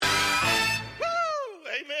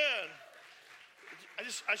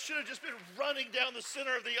I should have just been running down the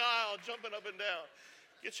center of the aisle, jumping up and down.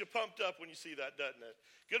 Gets you pumped up when you see that, doesn't it?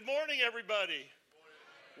 Good morning, everybody.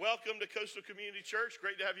 Welcome to Coastal Community Church.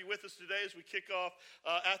 Great to have you with us today as we kick off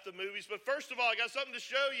at the movies. But first of all, I got something to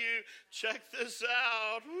show you. Check this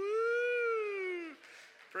out. Woo!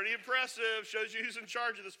 Pretty impressive. Shows you who's in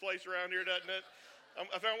charge of this place around here, doesn't it? I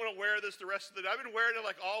think I'm going to wear this the rest of the day. I've been wearing it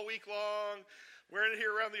like all week long. Wearing it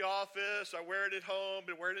here around the office. I wear it at home.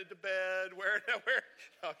 Been wearing it to bed. I wear it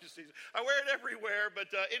everywhere.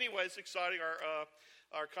 But anyway, it's exciting.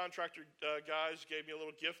 Our contractor guys gave me a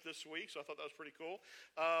little gift this week, so I thought that was pretty cool.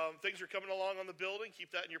 Things are coming along on the building.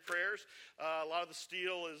 Keep that in your prayers. A lot of the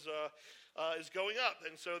steel is going up,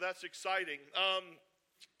 and so that's exciting.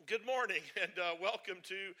 Good morning, and welcome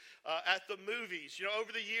to At the Movies. You know,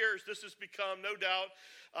 over the years, this has become, no doubt,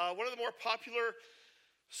 one of the more popular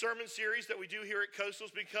sermon series that we do here at Coastal.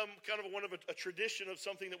 Has become kind of a tradition of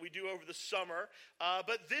something that we do over the summer.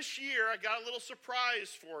 But this year, I got a little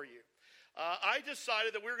surprise for you. I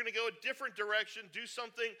decided that we were going to go a different direction, do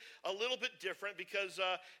something a little bit different, because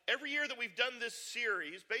every year that we've done this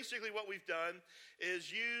series, basically what we've done is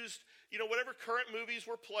used, whatever current movies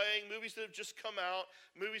we're playing, movies that have just come out,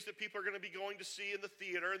 movies that people are going to be going to see in the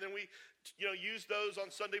theater, and then we, use those on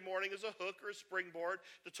Sunday morning as a hook or a springboard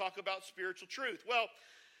to talk about spiritual truth. Well,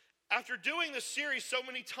 after doing this series so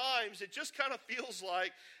many times, it just kind of feels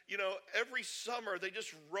like, every summer they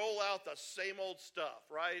just roll out the same old stuff,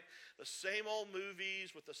 right? The same old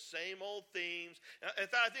movies with the same old themes. In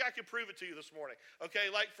fact, I think I can prove it to you this morning. Okay,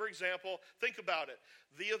 like for example, think about it.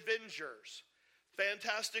 The Avengers,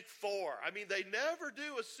 Fantastic Four. I mean, they never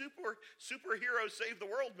do a superhero save the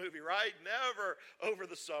world movie, right? Never over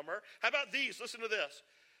the summer. How about these? Listen to this.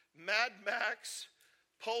 Mad Max,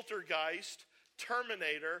 Poltergeist,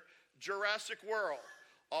 Terminator, Jurassic World.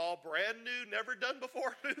 All brand new, never done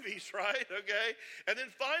before movies, right? Okay. And then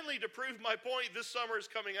finally, to prove my point, this summer is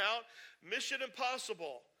coming out, Mission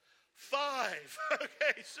Impossible 5.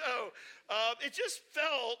 Okay, so it just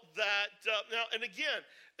felt that,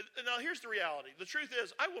 now here's the reality. The truth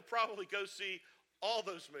is, I will probably go see all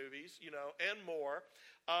those movies, and more.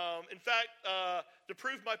 In fact, to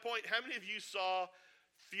prove my point, how many of you saw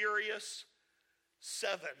Furious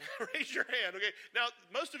 7? Raise your hand. Okay. Now,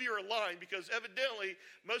 most of you are lying because evidently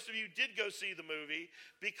most of you did go see the movie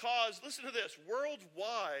because, listen to this,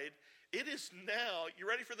 worldwide, it is now, you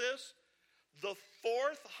ready for this? The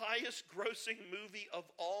 4th highest grossing movie of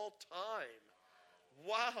all time.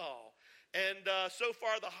 Wow. And so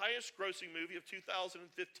far, the highest grossing movie of 2015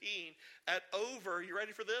 at over, you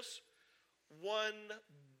ready for this? $1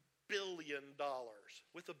 billion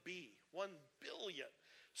with a B. 1 billion.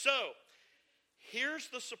 So, here's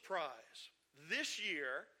the surprise. This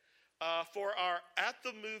year, for our At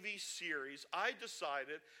the Movies series, I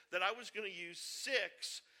decided that I was going to use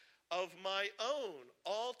 6 of my own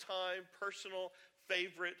all-time personal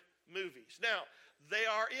favorite movies. Now, they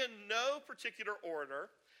are in no particular order,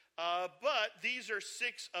 but these are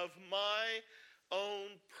 6 of my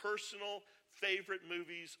own personal favorite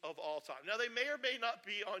movies of all time. Now, they may or may not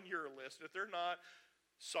be on your list. If they're not,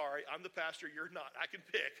 sorry, I'm the pastor, you're not. I can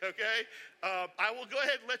pick, okay? I will go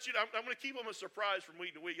ahead and let you know. I'm going to keep them a surprise from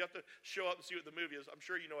week to week. You have to show up and see what the movie is. I'm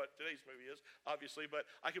sure you know what today's movie is, obviously, but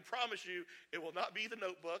I can promise you it will not be The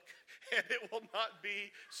Notebook, and it will not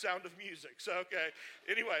be Sound of Music. So, okay,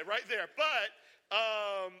 anyway, right there. But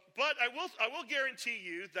I will guarantee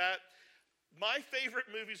you that my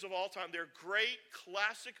favorite movies of all time, they're great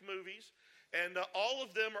classic movies, and all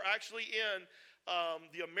of them are actually in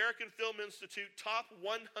the American Film Institute Top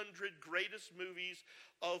 100 Greatest Movies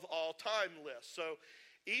of All Time list. So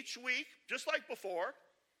each week, just like before,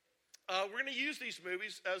 we're going to use these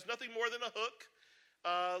movies as nothing more than a hook,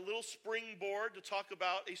 a little springboard to talk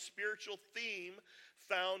about a spiritual theme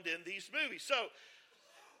found in these movies. So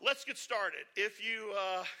let's get started. If you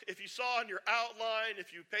saw on your outline,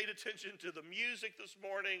 if you paid attention to the music this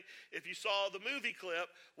morning, if you saw the movie clip,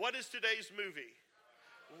 what is today's movie?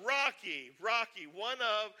 Rocky,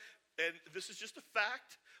 and this is just a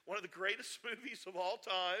fact, one of the greatest movies of all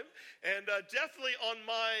time, and definitely on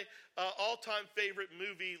my all-time favorite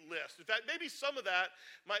movie list. In fact, maybe some of that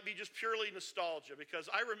might be just purely nostalgia, because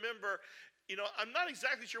I remember, I'm not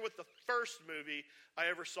exactly sure what the first movie I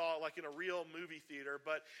ever saw, like in a real movie theater,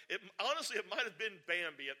 but honestly, it might have been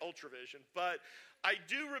Bambi at Ultravision, but I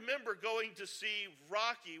do remember going to see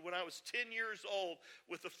Rocky when I was 10 years old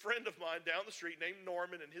with a friend of mine down the street named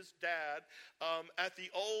Norman and his dad at the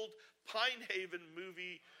old Pine Haven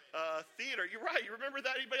movie theater. You're right. You remember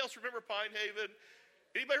that? Anybody else remember Pine Haven?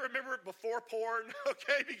 Anybody remember it before porn?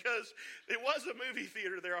 Okay, because it was a movie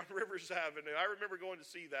theater there on Rivers Avenue. I remember going to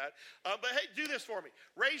see that. But hey, do this for me.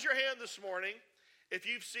 Raise your hand this morning if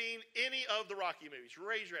you've seen any of the Rocky movies.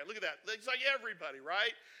 Raise your hand. Look at that. It's like everybody,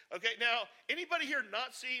 right? Okay, now, anybody here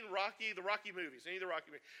not seen the Rocky movies? Any of the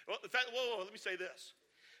Rocky movies? Well, in fact, let me say this.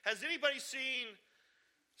 Has anybody seen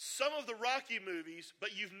some of the Rocky movies,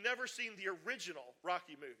 but you've never seen the original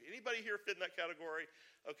Rocky movie? Anybody here fit in that category?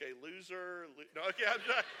 Okay, loser. No, okay, I'm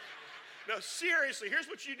not. No, seriously, here's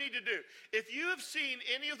what you need to do. If you have seen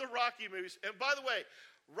any of the Rocky movies, and by the way,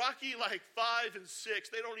 Rocky like 5 and 6,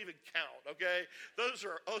 they don't even count, okay? Those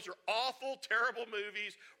are awful, terrible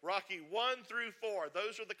movies. Rocky 1 through 4,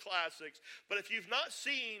 those are the classics. But if you've not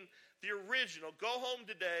seen the original, go home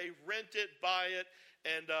today, rent it, buy it,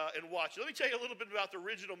 and watch it. Let me tell you a little bit about the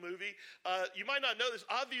original movie. You might not know this.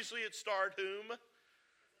 Obviously, it starred whom?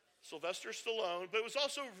 Sylvester Stallone, but it was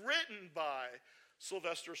also written by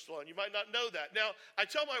Sylvester Stallone. You might not know that. Now, I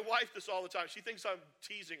tell my wife this all the time. She thinks I'm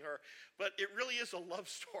teasing her, but it really is a love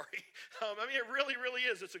story. It really, really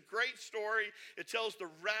is. It's a great story. It tells the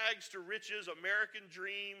rags to riches, American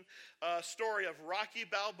dream story of Rocky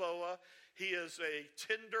Balboa. He is a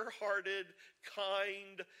tender-hearted,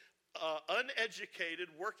 kind, uneducated,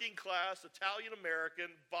 working-class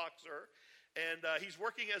Italian-American boxer, and he's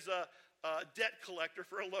working as a debt collector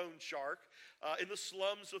for a loan shark in the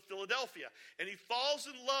slums of Philadelphia. And he falls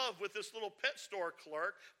in love with this little pet store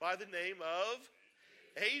clerk by the name of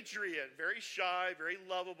Adrian. Very shy, very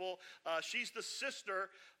lovable. She's the sister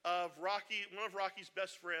of Rocky, one of Rocky's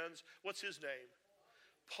best friends. What's his name?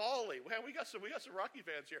 Paulie. Man, we got some Rocky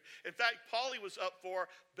fans here. In fact, Paulie was up for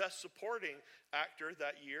Best Supporting Actor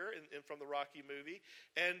that year from the Rocky movie.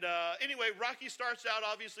 And anyway, Rocky starts out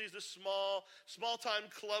obviously as a small-time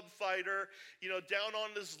club fighter, down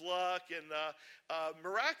on his luck. And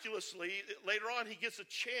miraculously, later on, he gets a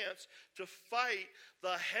chance to fight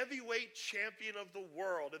the heavyweight champion of the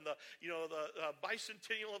world in the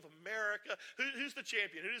bicentennial of America. Who's the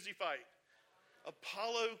champion? Who does he fight?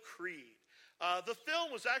 Apollo Creed. The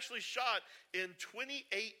film was actually shot in 28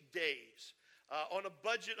 days on a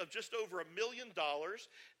budget of just over $1 million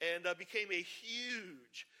and became a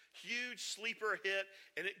huge sleeper hit.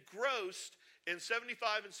 And it grossed in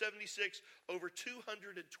 75 and 76 over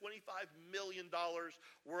 $225 million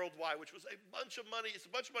worldwide, which was a bunch of money. It's a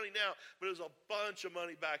bunch of money now, but it was a bunch of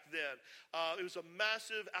money back then. It was a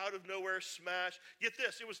massive out-of-nowhere smash. Get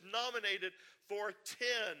this, it was nominated for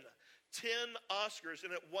 10 Oscars,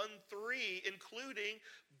 and it won 3, including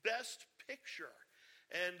Best Picture,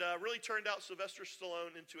 and really turned out Sylvester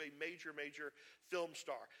Stallone into a major film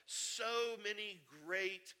star. So many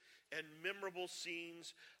great and memorable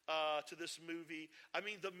scenes to this movie.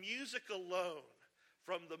 The music alone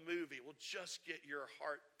from the movie will just get your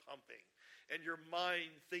heart pumping and your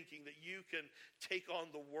mind thinking that you can take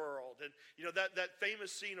on the world. And that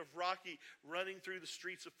famous scene of Rocky running through the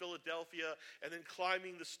streets of Philadelphia and then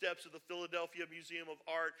climbing the steps of the Philadelphia Museum of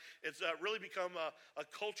Art, it's really become a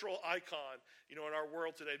cultural icon, in our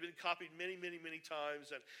world today. It's been copied many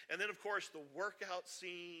times. And then, of course, the workout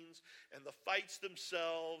scenes and the fights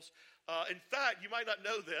themselves. In fact, you might not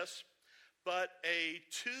know this, but a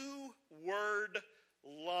 2-word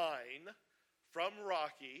line from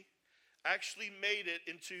Rocky actually made it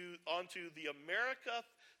onto the America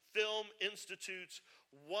Film Institute's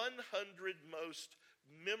 100 most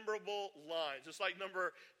memorable lines. It's like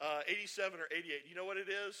number 87 or 88. You know what it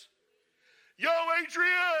is? Yo,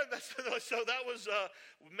 Adrian! So that was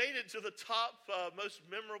made it to the top most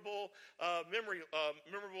memorable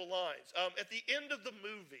lines. At the end of the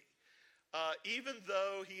movie, even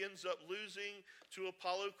though he ends up losing to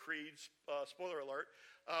Apollo Creed, spoiler alert,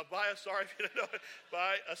 by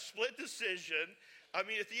a split decision. At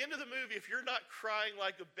the end of the movie, if you're not crying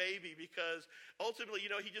like a baby because ultimately,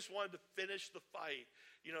 he just wanted to finish the fight,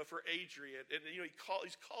 for Adrian. And,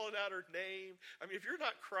 he's calling out her name. If you're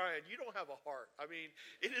not crying, you don't have a heart.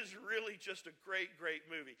 It is really just a great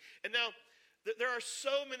movie. And now, there are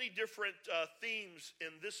so many different themes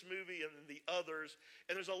in this movie and in the others.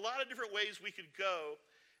 And there's a lot of different ways we could go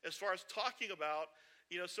as far as talking about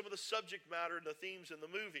some of the subject matter and the themes in the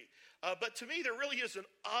movie. But to me, there really is an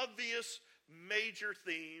obvious major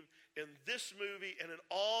theme in this movie and in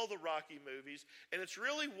all the Rocky movies. And it's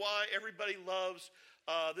really why everybody loves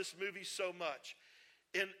this movie so much.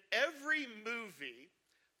 In every movie,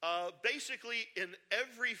 basically in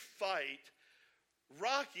every fight,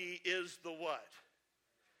 Rocky is the what?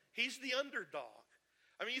 He's the underdog.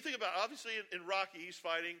 You think about it, obviously in Rocky, he's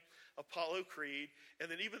fighting Apollo Creed.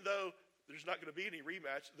 And then even though there's not going to be any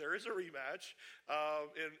rematch. There is a rematch.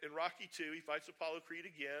 In Rocky 2, he fights Apollo Creed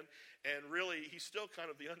again, and really, he's still kind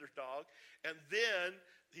of the underdog. And then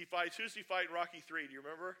he fights, who's he fight in Rocky 3? Do you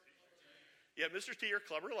remember? Yeah, Mr. T or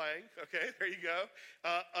Clubber Lang. Okay, there you go.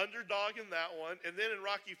 Underdog in that one. And then in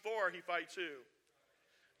Rocky 4, he fights who?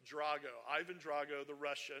 Drago. Ivan Drago, the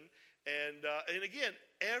Russian. And again,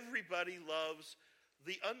 everybody loves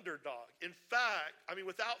the underdog. In fact, I mean,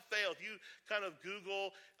 without fail, if you kind of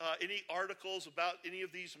Google any articles about any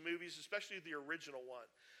of these movies, especially the original one,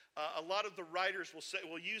 a lot of the writers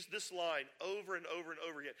will use this line over and over and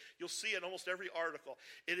over again. You'll see it in almost every article.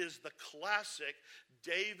 It is the classic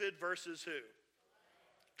David versus who?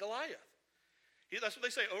 Goliath. That's what they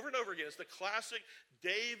say over and over again. It's the classic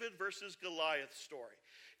David versus Goliath story.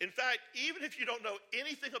 In fact, even if you don't know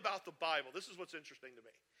anything about the Bible, this is what's interesting to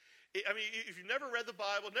me. I mean, if you've never read the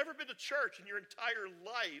Bible, never been to church in your entire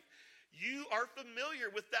life, you are familiar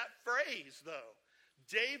with that phrase, though.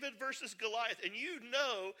 David versus Goliath. And you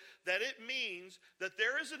know that it means that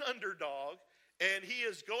there is an underdog, and he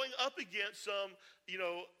is going up against some,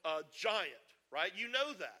 giant, right? You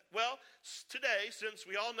know that. Well, today, since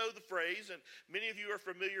we all know the phrase, and many of you are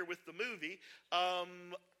familiar with the movie,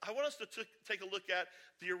 I want us to take a look at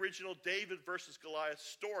the original David versus Goliath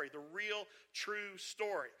story, the real, true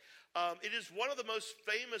story. It is one of the most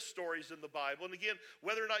famous stories in the Bible. And again,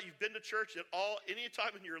 whether or not you've been to church at all, any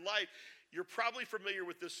time in your life, you're probably familiar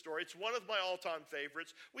with this story. It's one of my all-time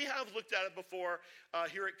favorites. We have looked at it before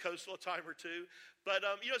here at Coastal a time or two. But,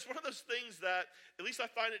 it's one of those things that, at least I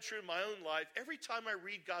find it true in my own life, every time I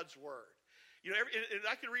read God's Word. And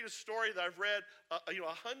I can read a story that I've read, 100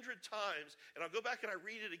 times, and I'll go back and I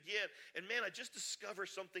read it again, and man, I just discover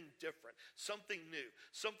something different, something new,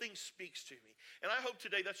 something speaks to me. And I hope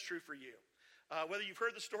today that's true for you. Whether you've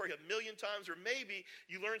heard the story 1,000,000 times, or maybe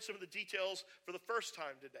you learned some of the details for the first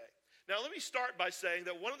time today. Now, let me start by saying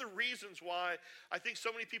that one of the reasons why I think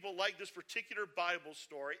so many people like this particular Bible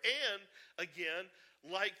story, and again,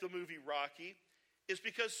 like the movie Rocky, is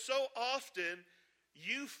because so often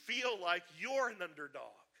you feel like you're an underdog.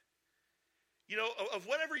 Of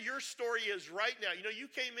whatever your story is right now. You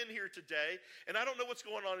came in here today, and I don't know what's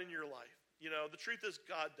going on in your life. The truth is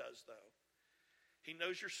God does, though. He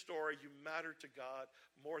knows your story. You matter to God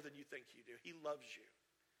more than you think you do. He loves you.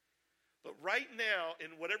 But right now,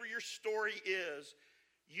 in whatever your story is,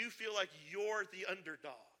 you feel like you're the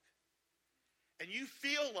underdog. And you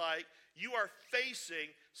feel like you are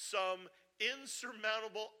facing some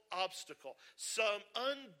insurmountable obstacle, some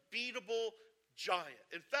unbeatable giant.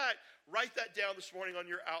 In fact, write that down this morning on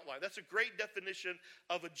your outline. That's a great definition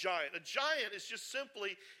of a giant. A giant is just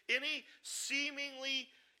simply any seemingly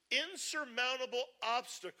insurmountable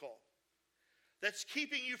obstacle that's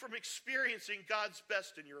keeping you from experiencing God's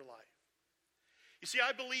best in your life. You see,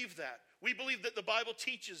 I believe that. We believe that the Bible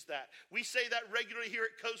teaches that. We say that regularly here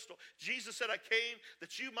at Coastal. Jesus said, I came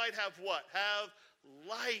that you might have what? Have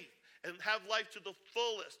life. And have life to the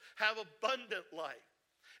fullest. Have abundant life.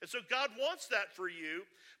 And so God wants that for you.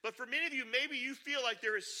 But for many of you, maybe you feel like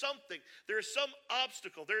there is something. There is some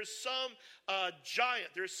obstacle. There is some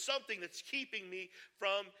giant. There is something that's keeping me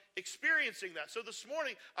from experiencing that. So this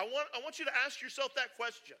morning, I want you to ask yourself that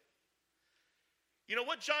question.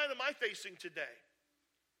 What giant am I facing today?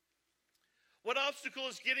 What obstacle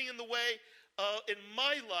is getting in the way in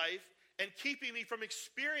my life and keeping me from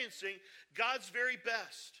experiencing God's very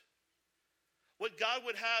best? What God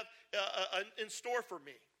would have in store for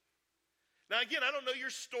me. Now again, I don't know your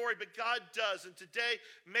story, but God does. And today,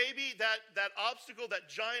 maybe that obstacle, that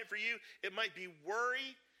giant for you, it might be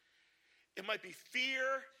worry, it might be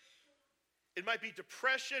fear, it might be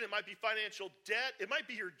depression, it might be financial debt, it might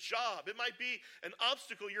be your job, it might be an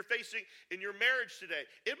obstacle you're facing in your marriage today.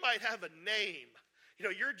 It might have a name.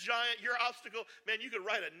 Your giant, your obstacle, man, you could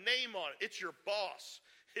write a name on it. It's your boss,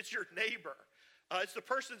 it's your neighbor. It's the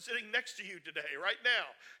person sitting next to you today, right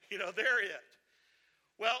now. They're it.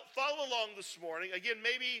 Well, follow along this morning. Again,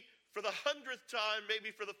 maybe for the 100th time,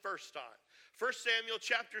 maybe for the first time. 1 Samuel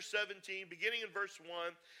chapter 17, beginning in verse 1.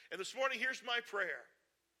 And this morning, here's my prayer.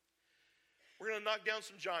 We're going to knock down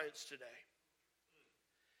some giants today.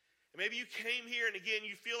 And maybe you came here, and again,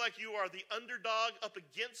 you feel like you are the underdog up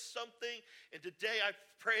against something. And today, I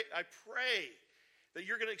pray that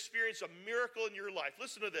you're going to experience a miracle in your life.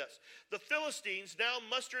 Listen to this. The Philistines now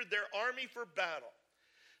mustered their army for battle.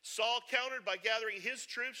 Saul countered by gathering his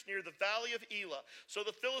troops near the valley of Elah. So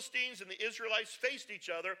the Philistines and the Israelites faced each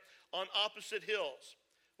other on opposite hills,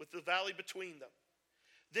 with the valley between them.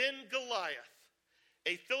 Then Goliath,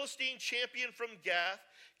 a Philistine champion from Gath,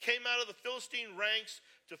 came out of the Philistine ranks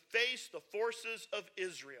to face the forces of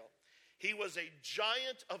Israel. He was a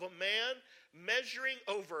giant of a man, measuring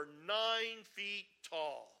over 9 feet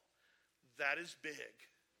tall. That is big.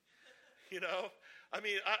 You know? I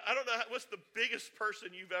mean, I don't know what's the biggest person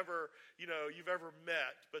you've ever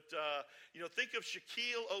met, but think of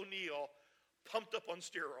Shaquille O'Neal pumped up on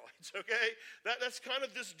steroids, okay? That's kind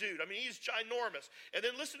of this dude. I mean, he's ginormous. And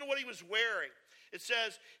then listen to what he was wearing. It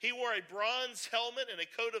says he wore a bronze helmet and a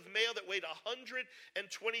coat of mail that weighed 125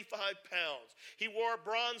 pounds. He wore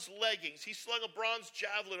bronze leggings. He slung a bronze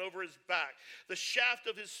javelin over his back. The shaft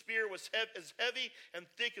of his spear was as heavy and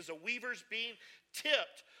thick as a weaver's beam,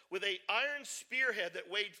 tipped with an iron spearhead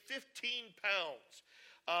that weighed 15 pounds.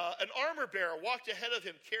 An armor bearer walked ahead of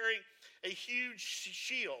him carrying a huge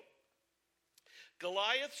shield.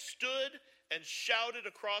 Goliath stood and shouted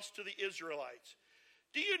across to the Israelites,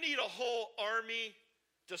 "Do you need a whole army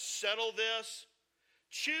to settle this?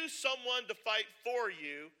 Choose someone to fight for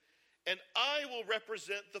you, and I will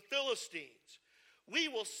represent the Philistines. We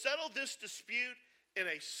will settle this dispute in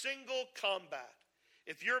a single combat.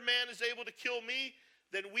 If your man is able to kill me,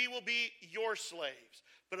 then we will be your slaves.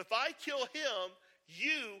 But if I kill him,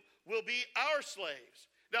 you will be our slaves."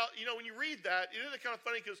 Now, when you read that, isn't it kind of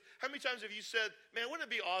funny? Because how many times have you said, man, wouldn't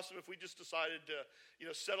it be awesome if we just decided to,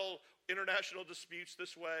 settle international disputes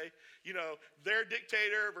this way? Their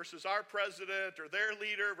dictator versus our president, or their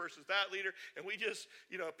leader versus that leader, and we just,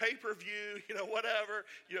 pay-per-view, whatever,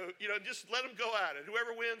 just let them go at it.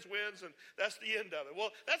 Whoever wins, wins, and that's the end of it.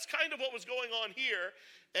 Well, that's kind of what was going on here.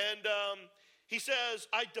 And he says,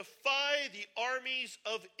 "I defy the armies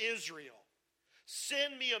of Israel.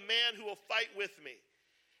 Send me a man who will fight with me."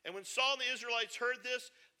 And when Saul and the Israelites heard this,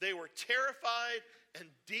 they were terrified and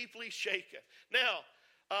deeply shaken. Now,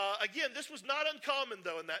 again, this was not uncommon,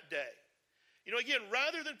 though, in that day. Again,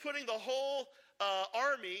 rather than putting the whole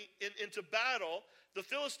army into battle, the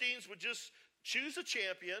Philistines would just choose a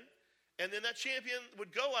champion, and then that champion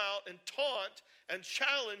would go out and taunt and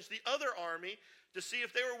challenge the other army to see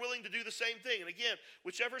if they were willing to do the same thing. And again,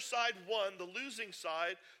 whichever side won, the losing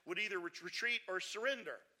side would either retreat or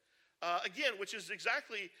surrender. Again, which is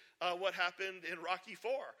exactly what happened in Rocky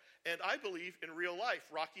IV. And I believe in real life,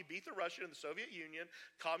 Rocky beat the Russian and the Soviet Union,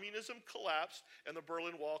 communism collapsed, and the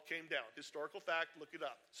Berlin Wall came down. Historical fact, look it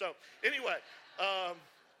up. So anyway,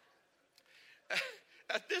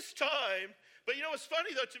 at this time, but what's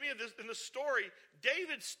funny though to me in the story,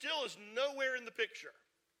 David still is nowhere in the picture.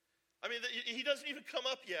 I mean, he doesn't even come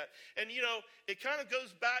up yet. And, it kind of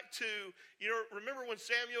goes back to, remember when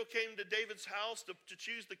Samuel came to David's house to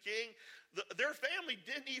choose the king? Their family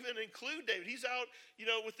didn't even include David. He's out,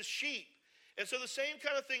 with the sheep. And so the same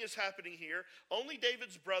kind of thing is happening here. Only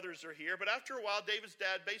David's brothers are here. But after a while, David's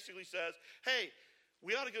dad basically says, "Hey,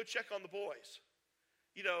 we ought to go check on the boys.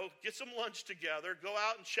 Get some lunch together, go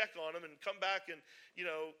out and check on them, and come back and,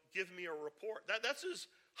 give me a report." That's as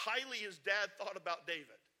highly as dad thought about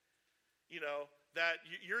David. That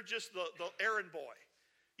you're just the errand boy.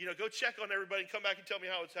 Go check on everybody and come back and tell me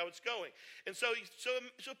how it's going. And so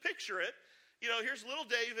picture it. Here's little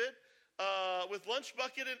David with lunch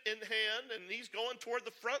bucket in hand, and he's going toward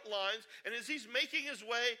the front lines. And as he's making his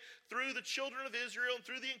way through the children of Israel and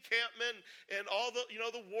through the encampment and all the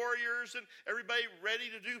the warriors and everybody ready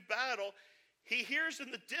to do battle, he hears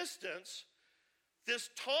in the distance this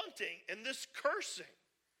taunting and this cursing.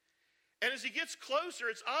 And as he gets closer,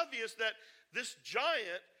 it's obvious that this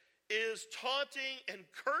giant is taunting and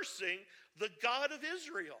cursing the God of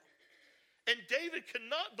Israel. And David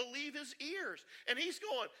cannot believe his ears. And he's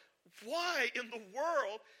going, why in the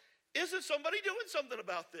world isn't somebody doing something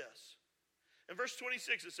about this? In verse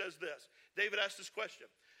 26, it says this. David asked this question: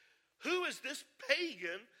 "Who is this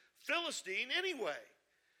pagan Philistine anyway,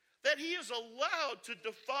 that he is allowed to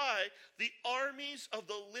defy the armies of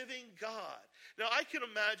the living God?" Now, I can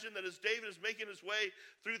imagine that as David is making his way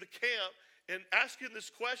through the camp and asking this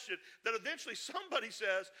question, that eventually somebody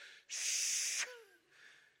says, "Shh,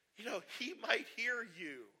 he might hear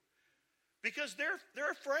you," because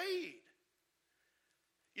they're afraid.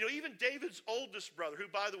 Even David's oldest brother, who,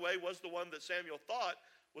 by the way, was the one that Samuel thought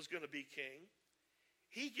was going to be king,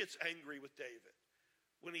 he gets angry with David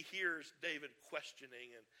when he hears David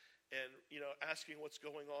questioning and asking what's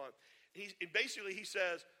going on. And basically he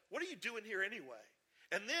says, "What are you doing here anyway?"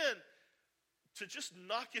 And then to just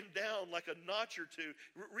knock him down like a notch or two,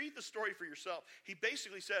 read the story for yourself. He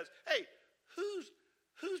basically says, "Hey, who's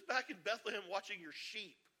back in Bethlehem watching your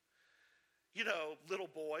sheep? Little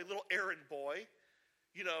boy, little errand boy.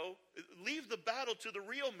 Leave the battle to the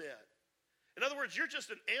real men. In other words, you're just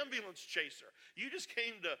an ambulance chaser. You just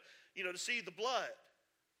came to see the blood."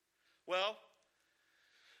 Well,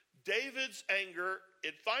 David's anger,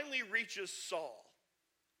 it finally reaches Saul.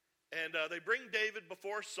 And they bring David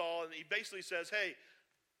before Saul, and he basically says, hey,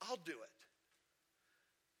 I'll do it.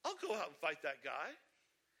 I'll go out and fight that guy.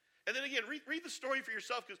 And then again, read the story for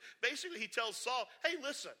yourself, because basically he tells Saul, hey,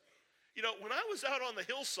 listen, when I was out on the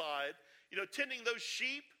hillside, tending those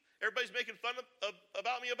sheep, everybody's making fun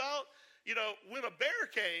about me about, when a bear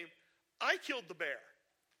came, I killed the bear.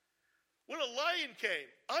 When a lion came,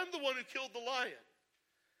 I'm the one who killed the lion.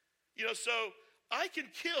 So I can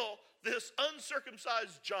kill this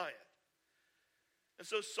uncircumcised giant. And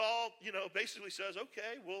so Saul, basically says,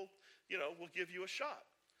 okay, we'll give you a shot.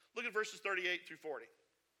 Look at verses 38 through 40.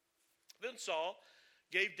 Then Saul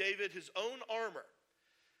gave David his own armor,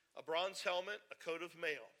 a bronze helmet, a coat of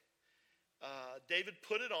mail. David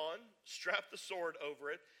put it on, strapped the sword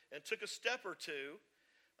over it, and took a step or two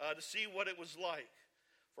to see what it was like,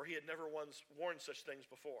 for he had never once worn such things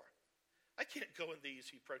before. I can't go in these,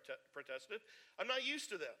 he protested. I'm not used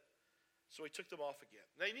to them. So he took them off again.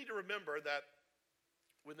 Now you need to remember that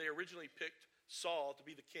when they originally picked Saul to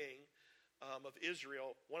be the king of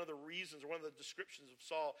Israel, one of the reasons, or one of the descriptions of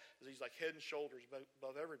Saul is he's like head and shoulders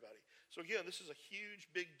above everybody. So again, this is a huge,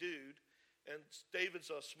 big dude, and David's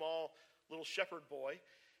a small little shepherd boy,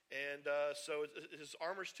 and so his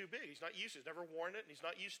armor's too big. He's not used to it. He's never worn it, and he's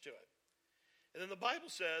not used to it. And then the Bible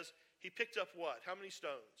says he picked up what? How many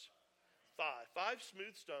stones? 5. 5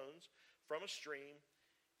 smooth stones from a stream,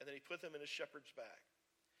 and then he put them in his shepherd's bag.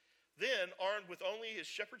 Then, armed with only his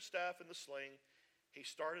shepherd's staff and the sling, he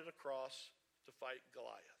started across to fight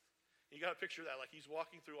Goliath. You got to picture that, like he's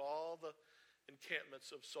walking through all the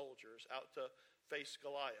encampments of soldiers out to face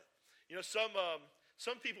Goliath.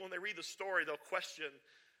 Some people, when they read the story, they'll question,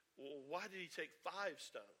 well, why did he take 5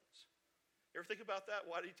 stones? You ever think about that?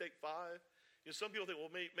 Why did he take 5? Some people think,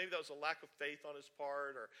 well, maybe that was a lack of faith on his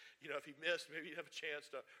part, or, if he missed, maybe he'd have a chance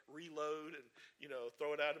to reload and,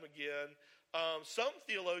 throw it at him again. Some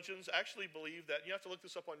theologians actually believe that, you have to look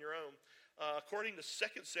this up on your own, according to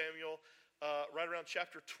 2 Samuel, right around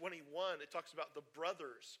chapter 21, it talks about the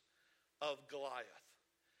brothers of Goliath.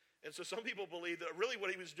 And so some people believe that really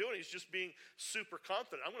what he was doing, he's just being super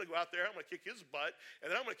confident. I'm going to go out there, I'm going to kick his butt,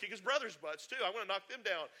 and then I'm going to kick his brothers' butts too. I'm going to knock them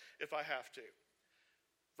down if I have to.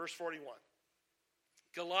 Verse 41.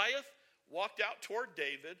 Goliath walked out toward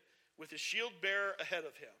David with his shield bearer ahead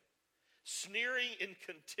of him, sneering in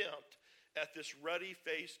contempt at this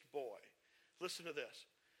ruddy-faced boy. Listen to this.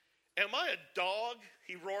 Am I a dog,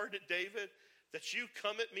 he roared at David, that you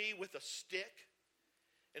come at me with a stick?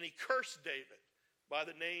 And he cursed David by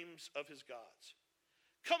the names of his gods.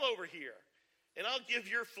 Come over here, and I'll give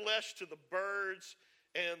your flesh to the birds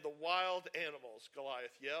and the wild animals,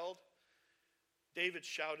 Goliath yelled. David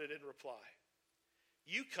shouted in reply,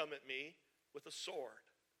 you come at me with a sword,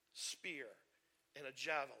 spear, and a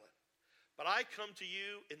javelin. But I come to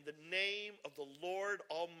you in the name of the Lord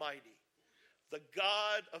Almighty, the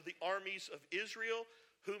God of the armies of Israel,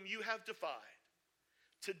 whom you have defied.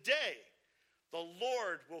 Today, the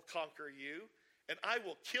Lord will conquer you, and I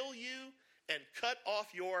will kill you and cut off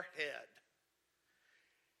your head.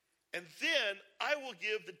 And then I will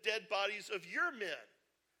give the dead bodies of your men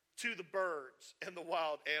to the birds and the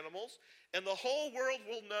wild animals, and the whole world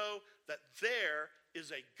will know that there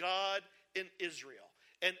is a God in Israel.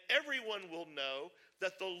 And everyone will know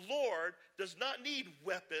that the Lord does not need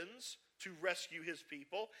weapons to rescue his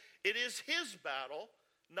people. It is his battle,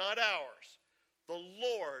 not ours. The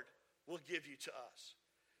Lord will give you to us.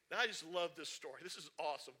 Now, I just love this story. This is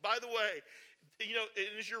awesome. By the way,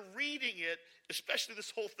 as you're reading it, especially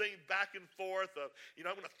this whole thing back and forth of,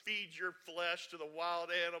 I'm going to feed your flesh to the wild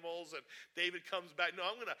animals, and David comes back. No,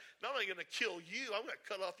 I'm not only going to kill you, I'm going to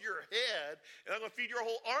cut off your head, and I'm going to feed your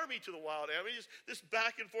whole army to the wild animals. This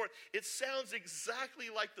back and forth, it sounds exactly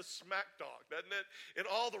like the smack talk, doesn't it? In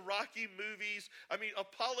all the Rocky movies.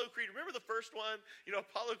 Apollo Creed, remember the first one?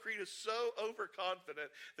 Apollo Creed is so overconfident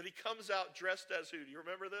that he comes out dressed as who? Do you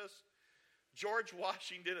remember this? George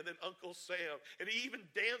Washington, and then Uncle Sam. And he even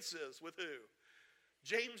dances with who?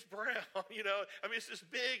 James Brown, it's this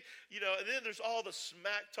big, and then there's all the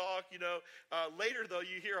smack talk, later though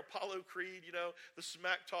you hear Apollo Creed, the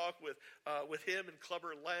smack talk with him and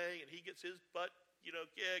Clubber Lang, and he gets his butt,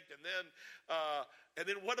 kicked, and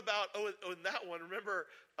then what about, in that one, remember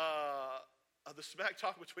the smack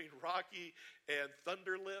talk between Rocky and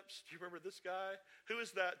Thunder Lips? Do you remember this guy? Who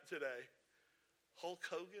is that today? Hulk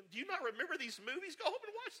Hogan? Do you not remember these movies? Go home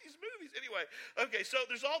and watch these movies. Anyway, okay, so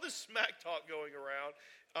there's all this smack talk going around,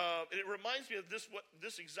 and it reminds me of this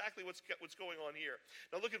exactly what's going on here.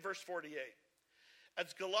 Now look at verse 48.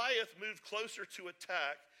 As Goliath moved closer to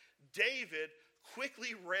attack, David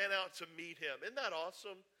quickly ran out to meet him. Isn't that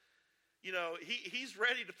awesome? he's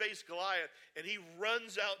ready to face Goliath, and he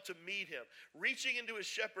runs out to meet him. Reaching into his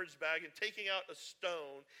shepherd's bag and taking out a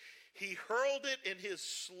stone, he hurled it in his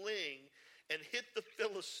sling and hit the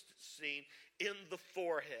Philistine in the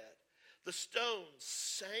forehead. The stone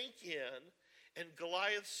sank in, and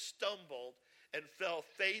Goliath stumbled and fell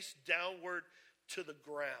face downward to the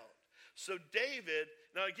ground. So David,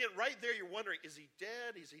 now again, right there you're wondering, is he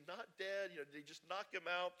dead? Is he not dead? Did he just knock him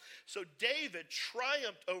out? So David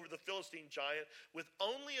triumphed over the Philistine giant with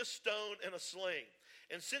only a stone and a sling.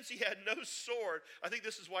 And since he had no sword, I think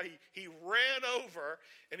this is why he ran over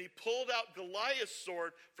and he pulled out Goliath's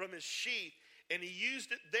sword from his sheath, and he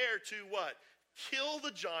used it there to what? Kill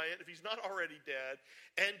the giant, if he's not already dead,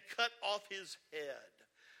 and cut off his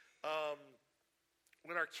head.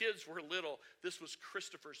 When our kids were little, this was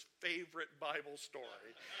Christopher's favorite Bible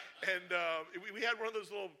story. And we had one of those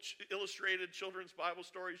little illustrated children's Bible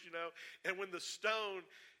stories, And when the stone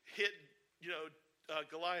hit,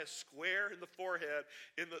 Goliath square in the forehead,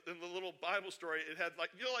 in the little Bible story, it had like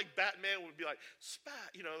Batman would be like, spat,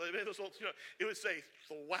 they made those little, it would say,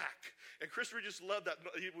 thwack. And Christopher just loved that.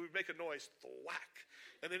 He would make a noise, thwack.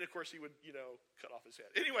 And then, of course, he would, cut off his head.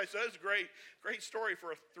 Anyway, so that's a great story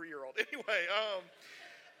for a 3-year-old. Anyway,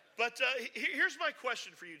 but here's my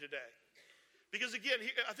question for you today. Because, again,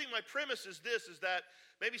 I think my premise is this, is that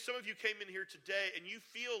maybe some of you came in here today and you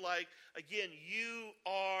feel like, again, you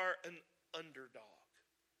are an underdog.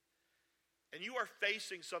 And you are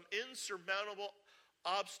facing some insurmountable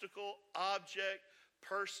obstacle, object,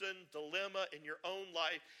 person, dilemma in your own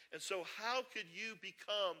life. And so how could you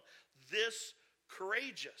become this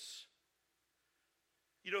courageous?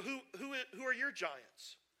 Who are your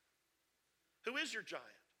giants? Who is your giant?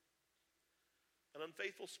 An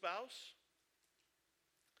unfaithful spouse?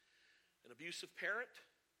 An abusive parent?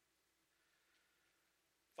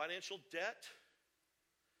 Financial debt?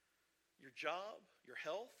 Your job? Your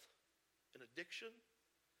health? An addiction?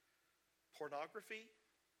 Pornography?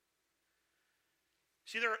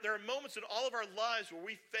 See, there are moments in all of our lives where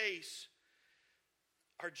we face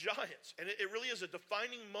our giants. And it really is a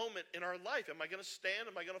defining moment in our life. Am I going to stand?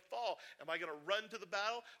 Am I going to fall? Am I going to run to the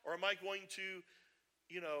battle? Or am I going to,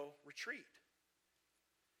 retreat?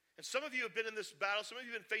 And some of you have been in this battle. Some of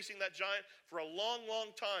you have been facing that giant for a long,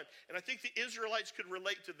 long time. And I think the Israelites could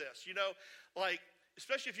relate to this.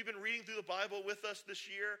 Especially if you've been reading through the Bible with us this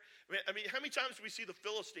year. I mean, how many times do we see the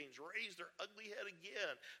Philistines raise their ugly head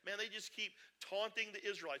again? Man, they just keep taunting the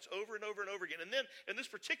Israelites over and over and over again. And then in this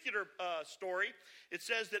particular story, it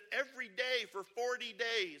says that every day for 40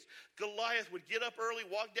 days, Goliath would get up early,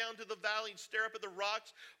 walk down to the valley, and stare up at the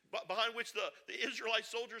rocks behind which the Israelite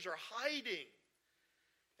soldiers are hiding.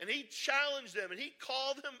 And he'd challenge them, and he'd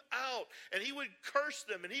call them out, and he would curse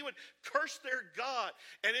them, and he would curse their God,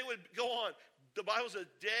 and it would go on. The Bible says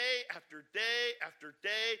day after day after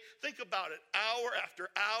day. Think about it, hour after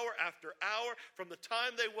hour after hour, from the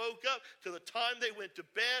time they woke up to the time they went to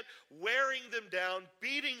bed, wearing them down,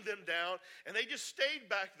 beating them down, and they just stayed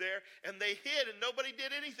back there, and they hid, and nobody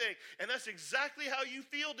did anything. And that's exactly how you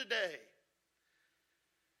feel today.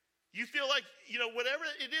 You feel like, whatever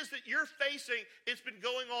it is that you're facing, it's been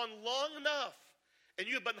going on long enough. And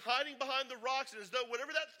you have been hiding behind the rocks, and as though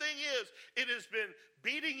whatever that thing is, it has been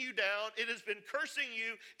beating you down, it has been cursing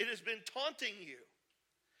you, it has been taunting you.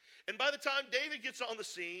 And by the time David gets on the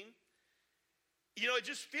scene, it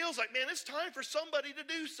just feels like, man, it's time for somebody to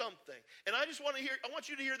do something. And I want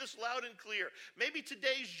you to hear this loud and clear. Maybe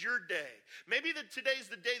today's your day. Maybe today's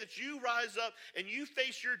the day that you rise up and you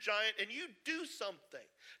face your giant and you do something.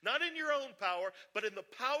 Not in your own power, but in the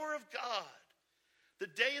power of God. The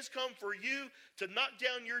day has come for you to knock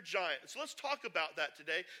down your giant. So let's talk about that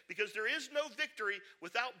today, because there is no victory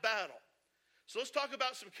without battle. So let's talk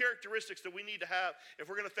about some characteristics that we need to have if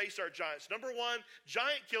we're going to face our giants. Number one,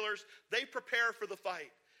 giant killers, they prepare for the fight.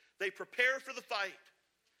 They prepare for the fight.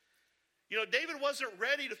 David wasn't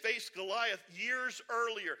ready to face Goliath years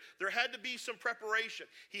earlier. There had to be some preparation.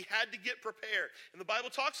 He had to get prepared. And the Bible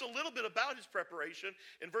talks a little bit about his preparation.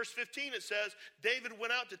 In verse 15 it says, David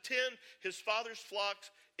went out to tend his father's flocks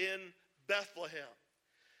in Bethlehem.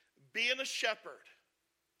 Being a shepherd.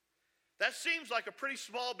 That seems like a pretty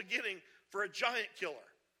small beginning for a giant killer.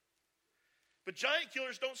 But giant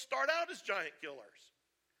killers don't start out as giant killers.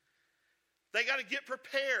 They got to get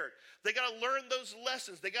prepared. They got to learn those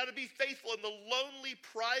lessons. They got to be faithful in the lonely,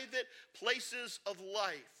 private places of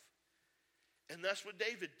life. And that's what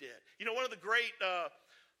David did. One of the great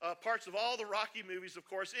parts of all the Rocky movies, of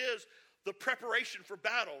course, is the preparation for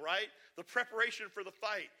battle, right? The preparation for the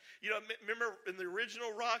fight. Remember in the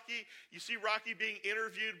original Rocky, you see Rocky being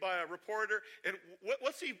interviewed by a reporter, and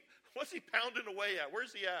what's he What's he pounding away at?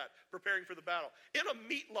 Where's he at preparing for the battle? In a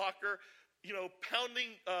meat locker,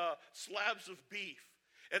 pounding slabs of beef.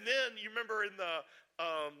 And then you remember in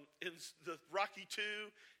the Rocky 2,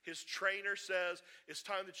 his trainer says, it's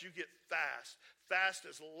time that you get fast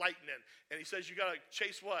as lightning. And he says, you got to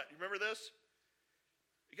chase what? You remember this?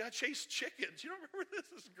 You got to chase chickens. You don't remember this?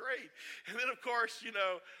 This is great. And then, of course,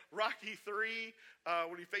 Rocky 3,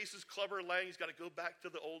 when he faces Clubber Lang, he's got to go back to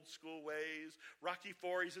the old school ways. Rocky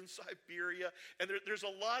 4, he's in Siberia. And there's a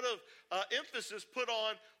lot of emphasis put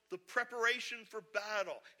on the preparation for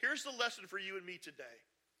battle. Here's the lesson for you and me today.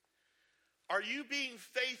 Are you being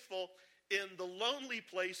faithful in the lonely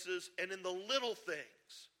places and in the little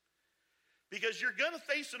things? Because you're going to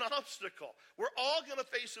face an obstacle. We're all going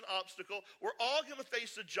to face an obstacle. We're all going to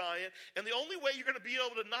face a giant. And the only way you're going to be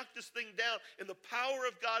able to knock this thing down in the power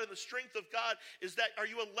of God and the strength of God is that are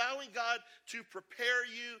you allowing God to prepare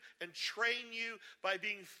you and train you by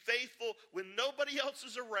being faithful when nobody else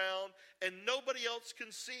is around and nobody else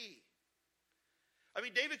can see? I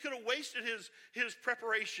mean, David could have wasted his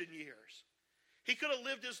preparation years. He could have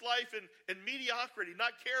lived his life in mediocrity,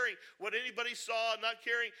 not caring what anybody saw, not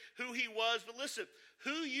caring who he was. But listen,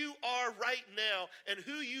 who you are right now and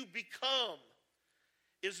who you become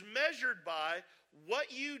is measured by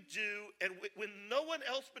what you do and when no one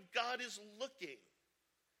else but God is looking.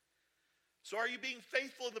 So are you being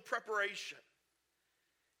faithful in the preparation,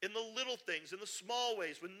 in the little things, in the small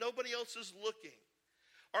ways, when nobody else is looking?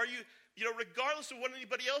 Are you, regardless of what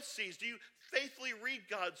anybody else sees, do you faithfully read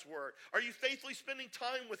God's word? Are you faithfully spending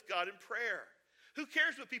time with God in prayer? Who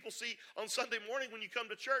cares what people see on Sunday morning when you come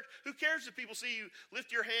to church? Who cares if people see you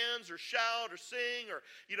lift your hands or shout or sing or,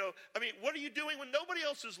 what are you doing when nobody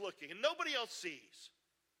else is looking and nobody else sees?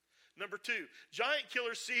 Number 2, giant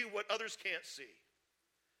killers see what others can't see.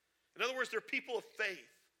 In other words, they're people of faith.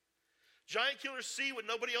 Giant killers see what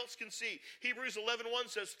nobody else can see. Hebrews 11:1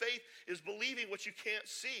 says faith is believing what you can't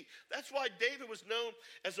see. That's why David was known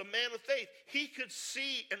as a man of faith. He could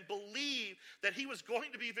see and believe that he was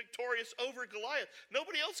going to be victorious over Goliath.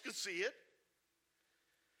 Nobody else could see it.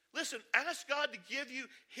 Listen, ask God to give you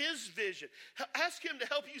his vision. Ask him to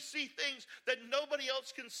help you see things that nobody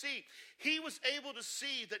else can see. He was able to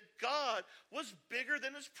see that God was bigger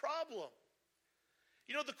than his problem.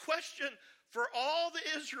 The question for all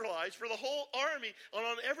the Israelites, for the whole army, and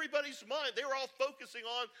on everybody's mind, they were all focusing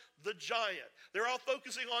on the giant. They're all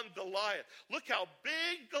focusing on Goliath. Look how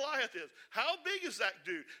big Goliath is. How big is that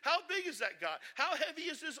dude? How big is that guy? How heavy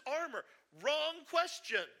is his armor? Wrong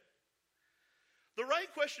question. The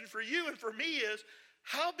right question for you and for me is,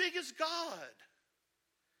 how big is God?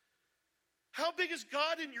 How big is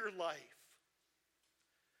God in your life?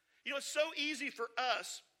 It's so easy for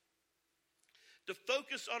us to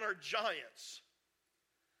focus on our giants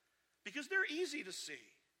because they're easy to see.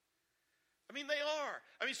 They are.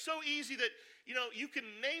 So easy that, you can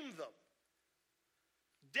name them.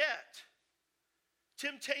 Debt,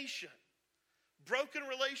 temptation, broken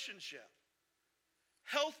relationship,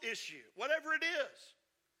 health issue, whatever it is.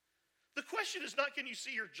 The question is not, can you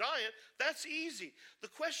see your giant? That's easy. The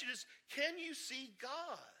question is, can you see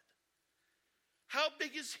God? How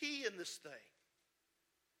big is he in this thing?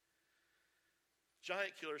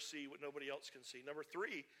 Giant killers see what nobody else can see. Number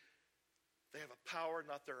 3, they have a power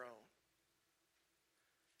not their own.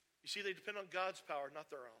 You see, they depend on God's power,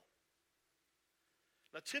 not their own.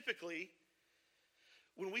 Now, typically,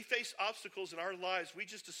 when we face obstacles in our lives, we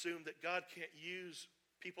just assume that God can't use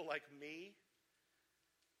people like me.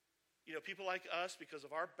 People like us because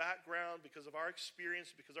of our background, because of our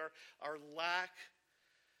experience, because of our lack.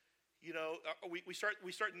 We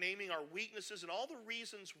start naming our weaknesses and all the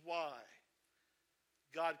reasons why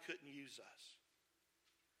God couldn't use us.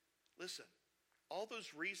 Listen, all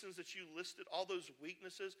those reasons that you listed, all those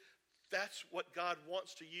weaknesses, that's what God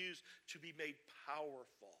wants to use to be made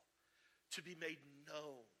powerful, to be made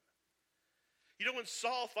known. When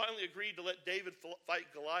Saul finally agreed to let David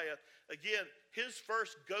fight Goliath, again, his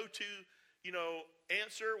first go-to,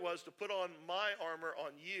 answer was to put on my armor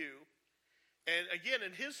on you. And again,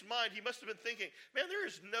 in his mind, he must have been thinking, man, there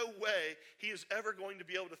is no way he is ever going to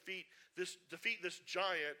be able to defeat this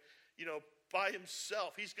giant, by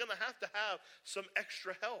himself. He's going to have some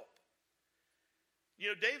extra help.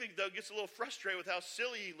 David, though, gets a little frustrated with how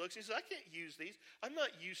silly he looks. He says, I can't use these. I'm not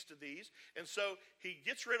used to these. And so he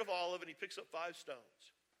gets rid of all of it and he picks up 5 stones.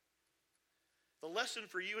 The lesson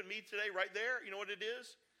for you and me today, right there, you know what it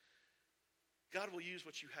is? God will use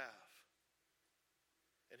what you have.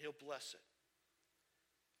 And he'll bless it.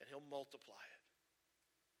 And he'll multiply it.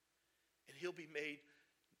 And he'll be made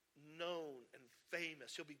known and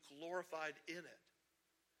famous. He'll be glorified in it.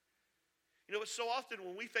 You know, so often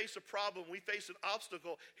when we face a problem, we face an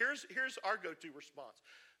obstacle, here's our go-to response.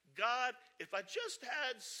 God, if I just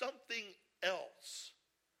had something else,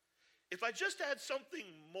 if I just had something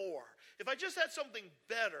more, if I just had something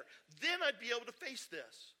better, then I'd be able to face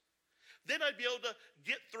this. Then I'd be able to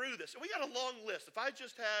get through this. And we got a long list. If I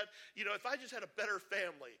just had a better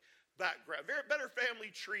family background, better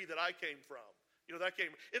family tree that I came from.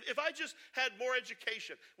 If I just had more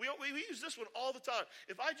education. We use this one all the time.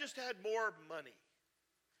 If I just had more money.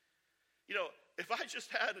 If I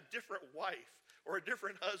just had a different wife or a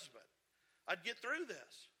different husband, I'd get through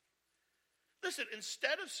this. Listen,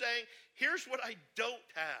 instead of saying, here's what I don't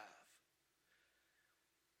have,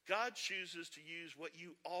 God chooses to use what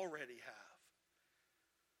you already have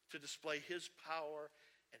to display his power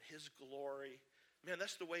and his glory. Man,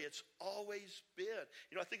 that's the way it's always been.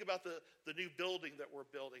 I think about the new building that we're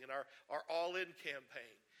building and our all-in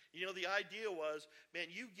campaign. The idea was, man,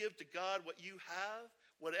 you give to God what you have,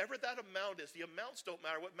 whatever that amount is. The amounts don't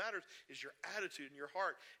matter. What matters is your attitude and your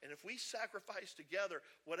heart. And if we sacrifice together,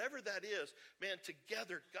 whatever that is, man,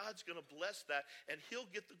 together, God's going to bless that and he'll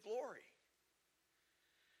get the glory.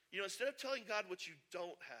 Instead of telling God what you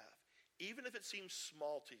don't have, even if it seems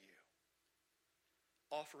small to you,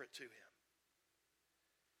 offer it to him.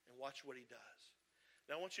 And watch what he does.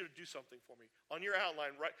 Now I want you to do something for me. On your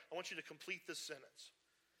outline, right? I want you to complete this sentence.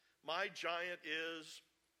 My giant is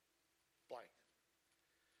blank.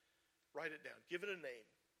 Write it down. Give it a name.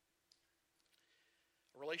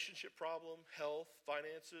 A relationship problem, health,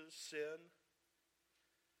 finances, sin.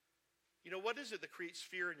 What is it that creates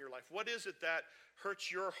fear in your life? What is it that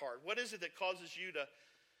hurts your heart? What is it that causes you to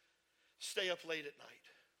stay up late at night?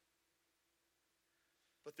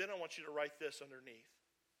 But then I want you to write this underneath.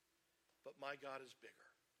 But my God is bigger.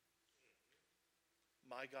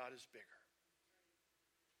 My God is bigger.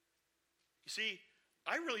 You see,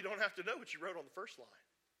 I really don't have to know what you wrote on the first line.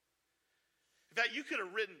 In fact, you could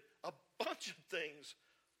have written a bunch of things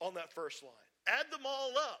on that first line. Add them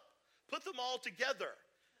all up. Put them all together.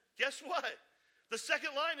 Guess what? The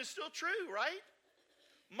second line is still true, right?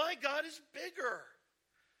 My God is bigger.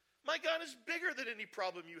 My God is bigger than any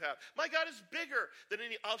problem you have. My God is bigger than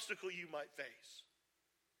any obstacle you might face.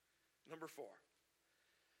 Number 4,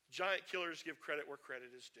 giant killers give credit where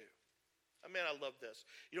credit is due. Man, I love this.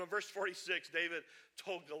 In verse 46, David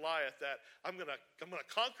told Goliath that I'm gonna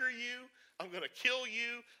conquer you, I'm gonna kill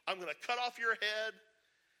you, I'm gonna cut off your head,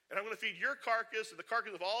 and I'm gonna feed your carcass and the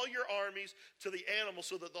carcass of all your armies to the animals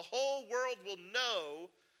so that the whole world will know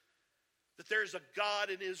that there's a God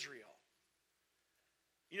in Israel.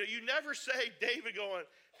 You never say, David going,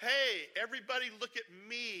 hey, everybody look at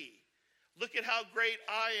me. Look at how great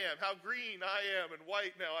I am, how green I am, and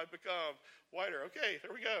white now I've become whiter. Okay,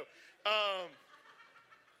 there we go.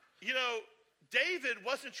 David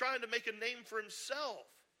wasn't trying to make a name for himself.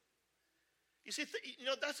 You see,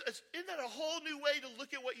 isn't that a whole new way to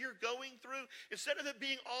look at what you're going through? Instead of it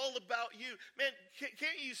being all about you. Man,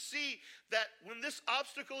 can't you see that when this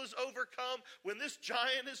obstacle is overcome, when this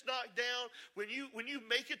giant is knocked down, when you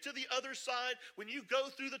make it to the other side, when you go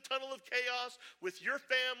through the tunnel of chaos with your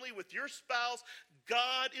family, with your spouse,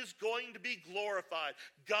 God is going to be glorified.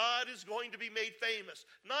 God is going to be made famous,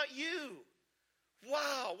 not you.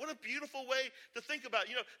 Wow, what a beautiful way to think about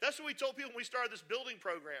it. That's what we told people when we started this building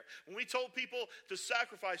program. When we told people to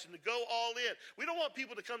sacrifice and to go all in. We don't want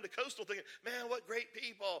people to come to Coastal thinking, man, what great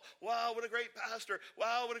people. Wow, what a great pastor.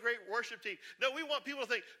 Wow, what a great worship team. No, we want people to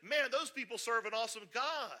think, man, those people serve an awesome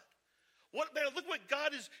God. Look what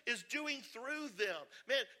God is doing through them.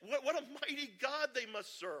 Man, what a mighty God they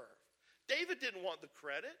must serve. David didn't want the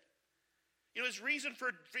credit. His reason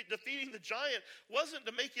for defeating the giant wasn't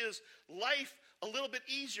to make his life a little bit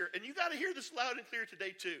easier. And you got to hear this loud and clear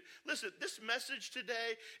today too. Listen, this message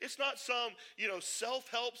today, it's not some,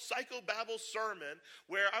 self-help psychobabble sermon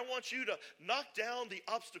where I want you to knock down the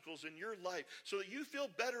obstacles in your life so that you feel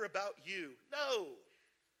better about you. No.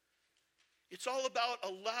 It's all about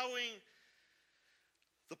allowing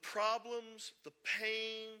the problems, the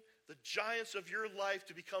pain, the giants of your life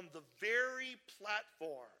to become the very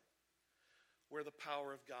platform where the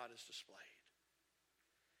power of God is displayed.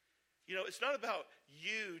 It's not about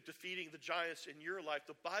you defeating the giants in your life.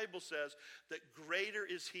 The Bible says that greater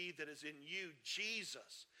is he that is in you,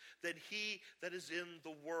 Jesus, than he that is in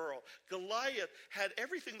the world. Goliath had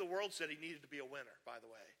everything the world said he needed to be a winner, by the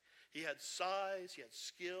way. He had size, he had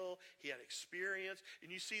skill, he had experience.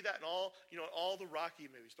 And you see that in all the Rocky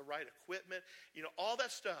movies, the right equipment, all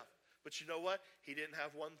that stuff. But you know what? He didn't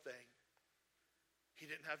have one thing. He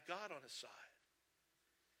didn't have God on his side.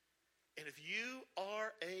 And if you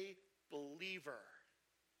are a believer,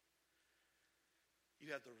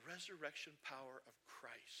 You have the resurrection power of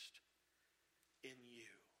Christ in you.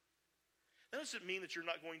 That doesn't mean that you're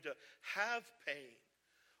not going to have pain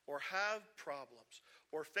or have problems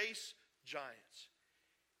or face giants.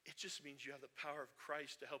 It just means you have the power of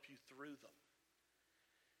Christ to help you through them.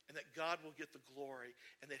 And that God will get the glory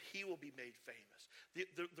and that he will be made famous.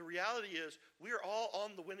 The reality is we are all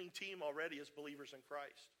on the winning team already as believers in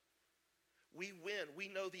Christ. We win. We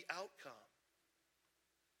know the outcome.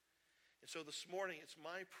 And so this morning it's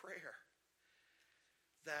my prayer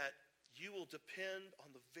that you will depend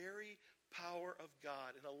on the very power of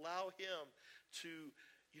God and allow him to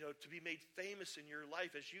be made famous in your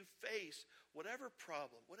life as you face whatever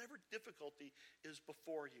problem, whatever difficulty is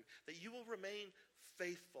before you, that you will remain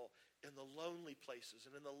faithful in the lonely places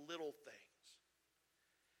and in the little things,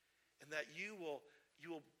 and that you will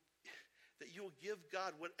give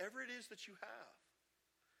God whatever it is that you have,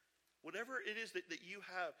 whatever it is that you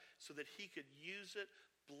have, so that he could use it,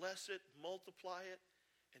 bless it, multiply it,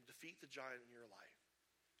 and defeat the giant in your life.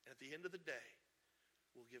 And at the end of the day,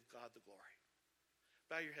 we'll give God the glory.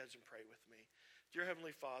 Bow your heads and pray with me. Dear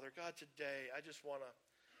Heavenly Father, God, today I just want to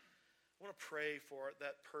pray for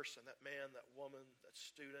that person, that man, that woman, that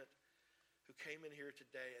student who came in here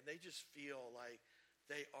today and they just feel like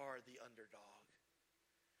they are the underdog.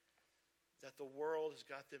 That the world has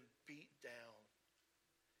got them beat down.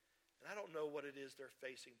 And I don't know what it is they're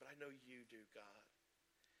facing, but I know you do, God.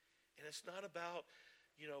 And it's not about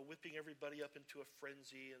whipping everybody up into a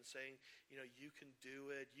frenzy and saying, you can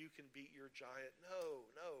do it, you can beat your giant. No.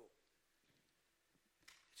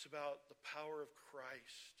 It's about the power of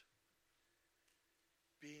Christ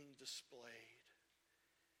being displayed.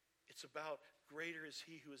 It's about greater is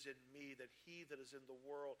he who is in me than he that is in the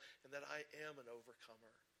world, and that I am an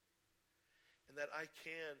overcomer. And that I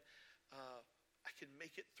can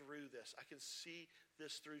make it through this. I can see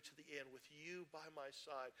this through to the end with you by my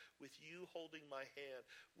side, with you holding my hand,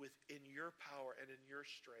 in your power and in your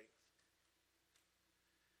strength.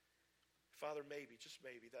 Father, maybe, just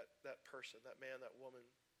maybe, that person, that man, that woman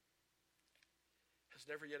has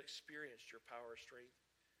never yet experienced your power or strength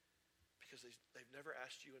because they've never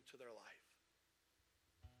asked you into their life.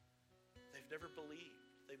 They've never believed.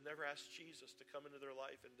 They've never asked Jesus to come into their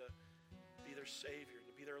life and to be their Savior,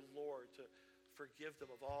 to be their Lord, to forgive them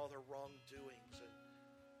of all their wrongdoings and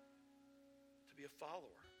to be a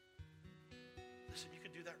follower. Listen, you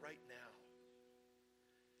can do that right now.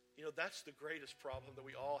 That's the greatest problem that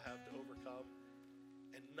we all have to overcome,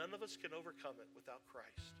 and none of us can overcome it without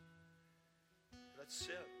Christ. And that's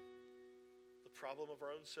sin, the problem of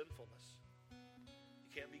our own sinfulness. You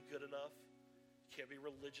can't be good enough. You can't be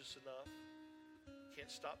religious enough. You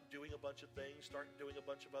can't stop doing a bunch of things, start doing a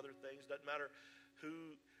bunch of other things. Doesn't matter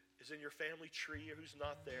who is in your family tree or who's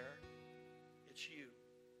not there. It's you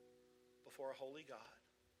before a holy God.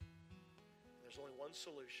 And there's only one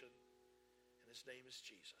solution, and his name is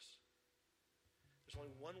Jesus. There's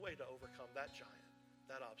only one way to overcome that giant,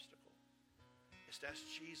 that obstacle. It's to ask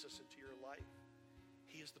Jesus into your life.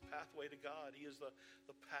 He is the pathway to God. He is the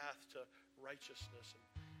path to righteousness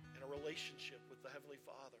and a relationship with the Heavenly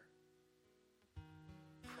Father.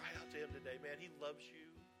 Cry out to him today, man. He loves you.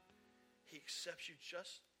 He accepts you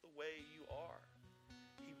just the way you are.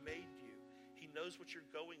 He made you. He knows what you're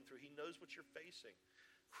going through. He knows what you're facing.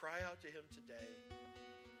 Cry out to him today.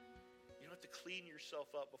 You don't have to clean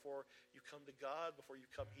yourself up before you come to God, before you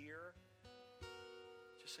come here.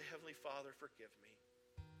 Just say, Heavenly Father, forgive me.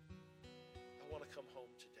 I want to come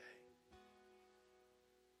home today.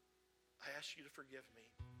 I ask you to forgive me.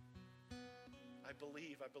 I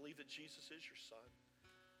believe that Jesus is your son.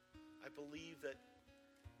 I believe that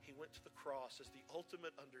he went to the cross as the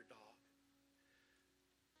ultimate underdog.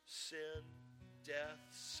 Sin, death,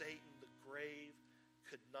 Satan, the grave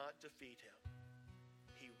could not defeat him.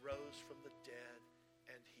 He rose from the dead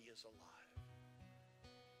and he is alive.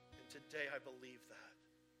 And today I believe that.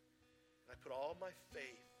 And I put all my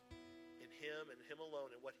faith in him and him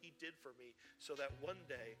alone and what he did for me, so that one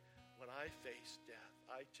day when I face death,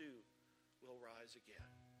 I too will rise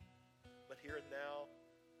again. But here and now,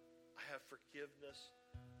 I have forgiveness,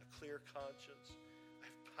 a clear conscience. I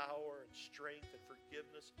have power and strength and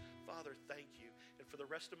forgiveness. Father, thank you. And for the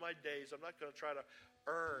rest of my days, I'm not going to try to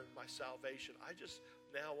earn my salvation. I just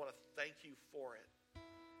now want to thank you for it.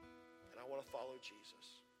 And I want to follow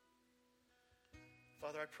Jesus.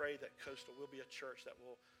 Father, I pray that Coastal will be a church that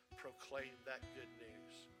will proclaim that good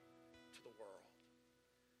news to the world.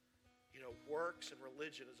 Works and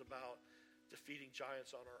religion is about defeating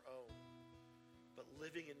giants on our own. But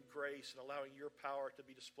living in grace and allowing your power to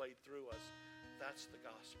be displayed through us, that's the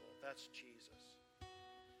gospel. That's Jesus.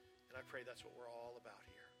 And I pray that's what we're all about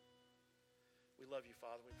here. We love you,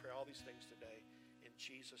 Father. We pray all these things today in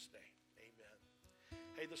Jesus' name. Amen.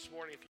 Hey, this morning, if